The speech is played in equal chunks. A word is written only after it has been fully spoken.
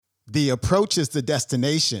The approach is the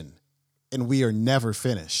destination, and we are never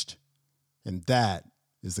finished. And that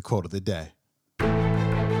is the quote of the day.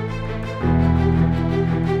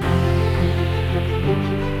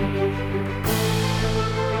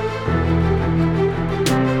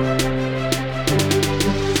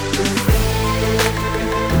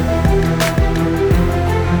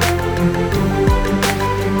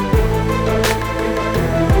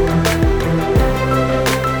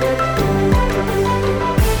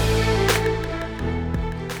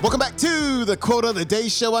 Welcome back to the Quote of the Day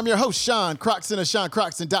Show. I'm your host, Sean Croxton of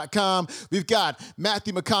SeanCroxton.com. We've got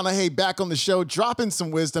Matthew McConaughey back on the show, dropping some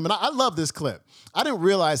wisdom. And I love this clip. I didn't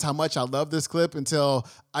realize how much I love this clip until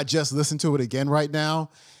I just listened to it again right now.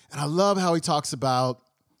 And I love how he talks about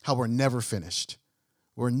how we're never finished.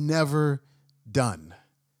 We're never done.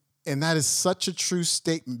 And that is such a true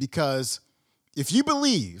statement, because if you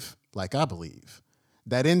believe, like I believe,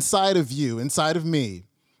 that inside of you, inside of me,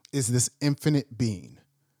 is this infinite being,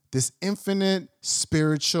 this infinite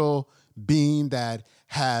spiritual being that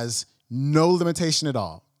has no limitation at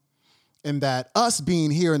all. And that us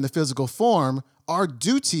being here in the physical form, our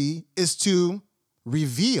duty is to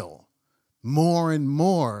reveal more and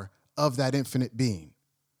more of that infinite being,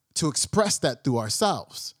 to express that through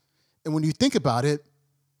ourselves. And when you think about it,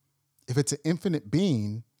 if it's an infinite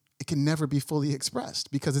being, it can never be fully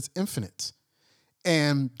expressed because it's infinite.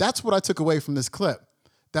 And that's what I took away from this clip,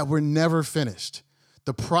 that we're never finished.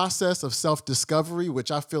 The process of self-discovery, which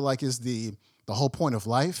I feel like is the whole point of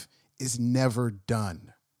life, is never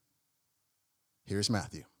done. Here's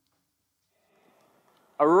Matthew.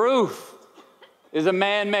 A roof is a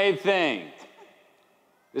man-made thing.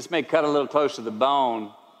 This may cut a little close to the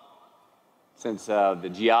bone since the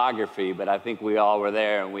geography, but I think we all were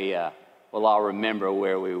there, and we'll all remember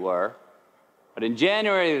where we were. But in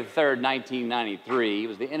January the 3rd, 1993, it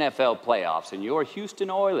was the NFL playoffs, and your Houston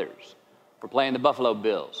Oilers were playing the Buffalo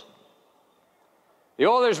Bills. The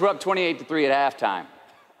Oilers were up 28-3 at halftime,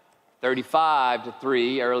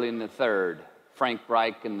 35-3 early in the third. Frank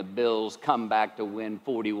Reich and the Bills come back to win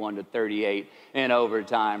 41-38 in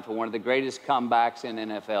overtime for one of the greatest comebacks in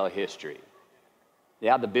NFL history.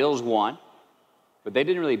 Yeah, the Bills won, but they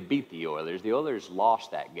didn't really beat the Oilers. The Oilers lost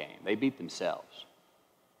that game. They beat themselves.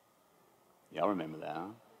 Y'all remember that,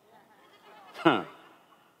 huh?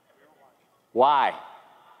 Why?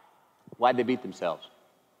 Why'd they beat themselves?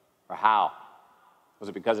 Or how? Was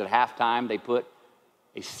it because at halftime they put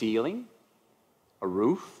a ceiling, a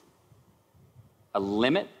roof, a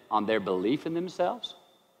limit on their belief in themselves,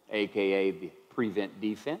 AKA the prevent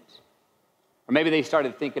defense? Or maybe they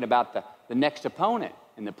started thinking about the next opponent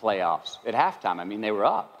in the playoffs at halftime. I mean, they were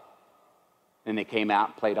up. Then they came out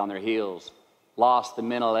and played on their heels, lost the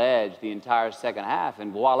mental edge the entire second half,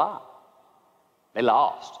 and voila, they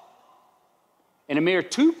lost. In a mere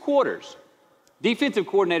 2 quarters, defensive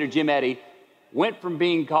coordinator Jim Eddy went from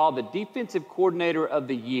being called the defensive coordinator of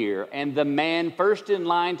the year and the man first in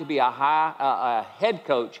line to be a head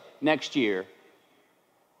coach next year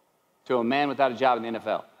to a man without a job in the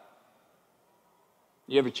NFL.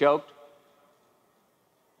 You ever choked?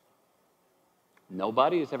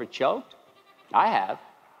 Nobody has ever choked? I have.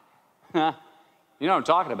 You know what I'm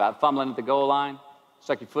talking about, fumbling at the goal line,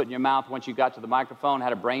 stuck your foot in your mouth once you got to the microphone,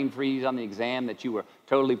 had a brain freeze on the exam that you were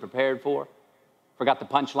totally prepared for, forgot the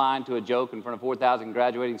punchline to a joke in front of 4,000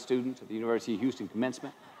 graduating students at the University of Houston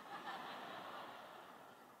commencement.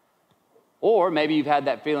 Or maybe you've had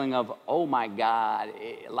that feeling of, oh my God,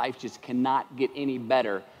 life just cannot get any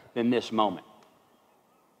better than this moment.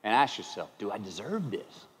 And ask yourself, do I deserve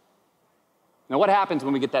this? Now, what happens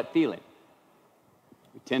when we get that feeling?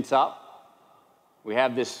 We tense up. We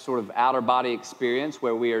have this sort of outer body experience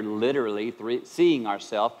where we are literally seeing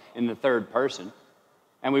ourselves in the third person.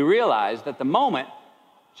 And we realize that the moment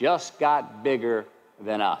just got bigger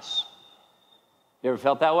than us. You ever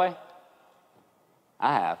felt that way?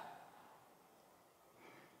 I have.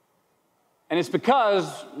 And it's because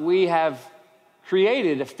we have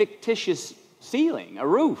created a fictitious ceiling, a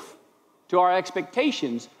roof, to our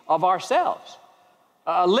expectations of ourselves.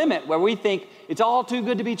 A limit where we think it's all too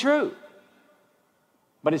good to be true.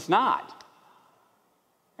 But it's not.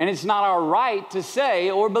 And it's not our right to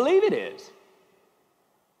say or believe it is.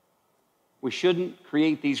 We shouldn't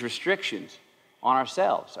create these restrictions on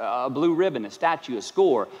ourselves. A blue ribbon, a statue, a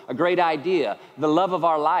score, a great idea, the love of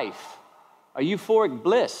our life, a euphoric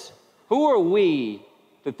bliss. Who are we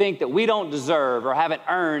to think that we don't deserve or haven't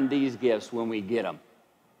earned these gifts when we get them?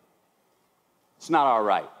 It's not our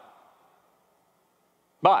right.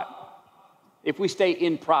 But if we stay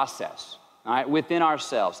in process, all right, within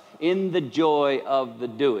ourselves, in the joy of the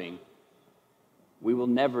doing, we will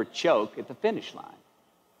never choke at the finish line.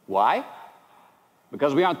 Why?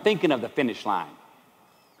 Because we aren't thinking of the finish line.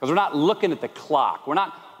 Because we're not looking at the clock. We're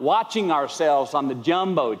not watching ourselves on the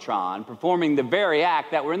Jumbotron performing the very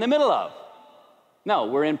act that we're in the middle of. No,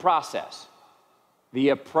 we're in process. The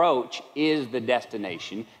approach is the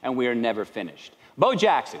destination, and we are never finished. Bo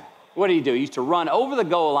Jackson, what did he do? He used to run over the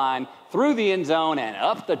goal line, through the end zone, and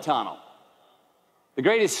up the tunnel. The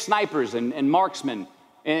greatest snipers and marksmen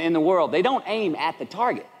in the world, they don't aim at the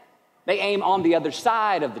target. They aim on the other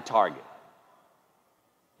side of the target.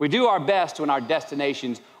 We do our best when our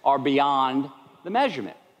destinations are beyond the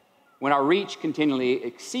measurement, when our reach continually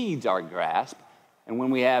exceeds our grasp, and when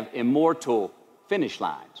we have immortal finish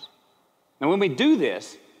lines. And when we do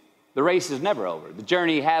this, the race is never over. The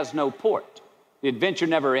journey has no port. The adventure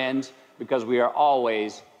never ends because we are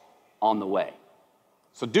always on the way.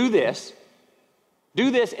 So do this,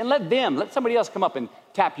 and let somebody else come up and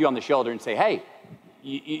tap you on the shoulder and say, hey,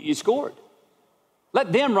 you scored.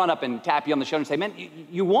 Let them run up and tap you on the shoulder and say, man,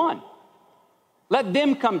 you won. Let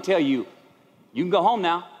them come tell you, you can go home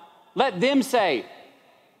now. Let them say,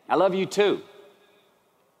 I love you too.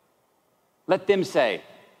 Let them say,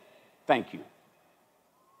 thank you.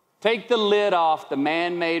 Take the lid off the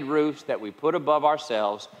man-made roofs that we put above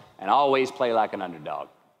ourselves and always play like an underdog.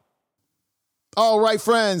 All right,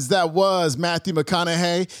 friends, that was Matthew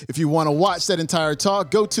McConaughey. If you want to watch that entire talk,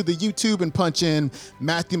 go to the YouTube and punch in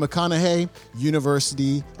Matthew McConaughey,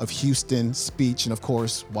 University of Houston speech, and of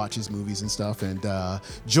course, watch his movies and stuff. And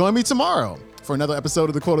join me tomorrow for another episode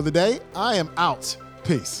of the Quote of the Day. I am out.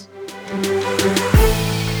 Peace.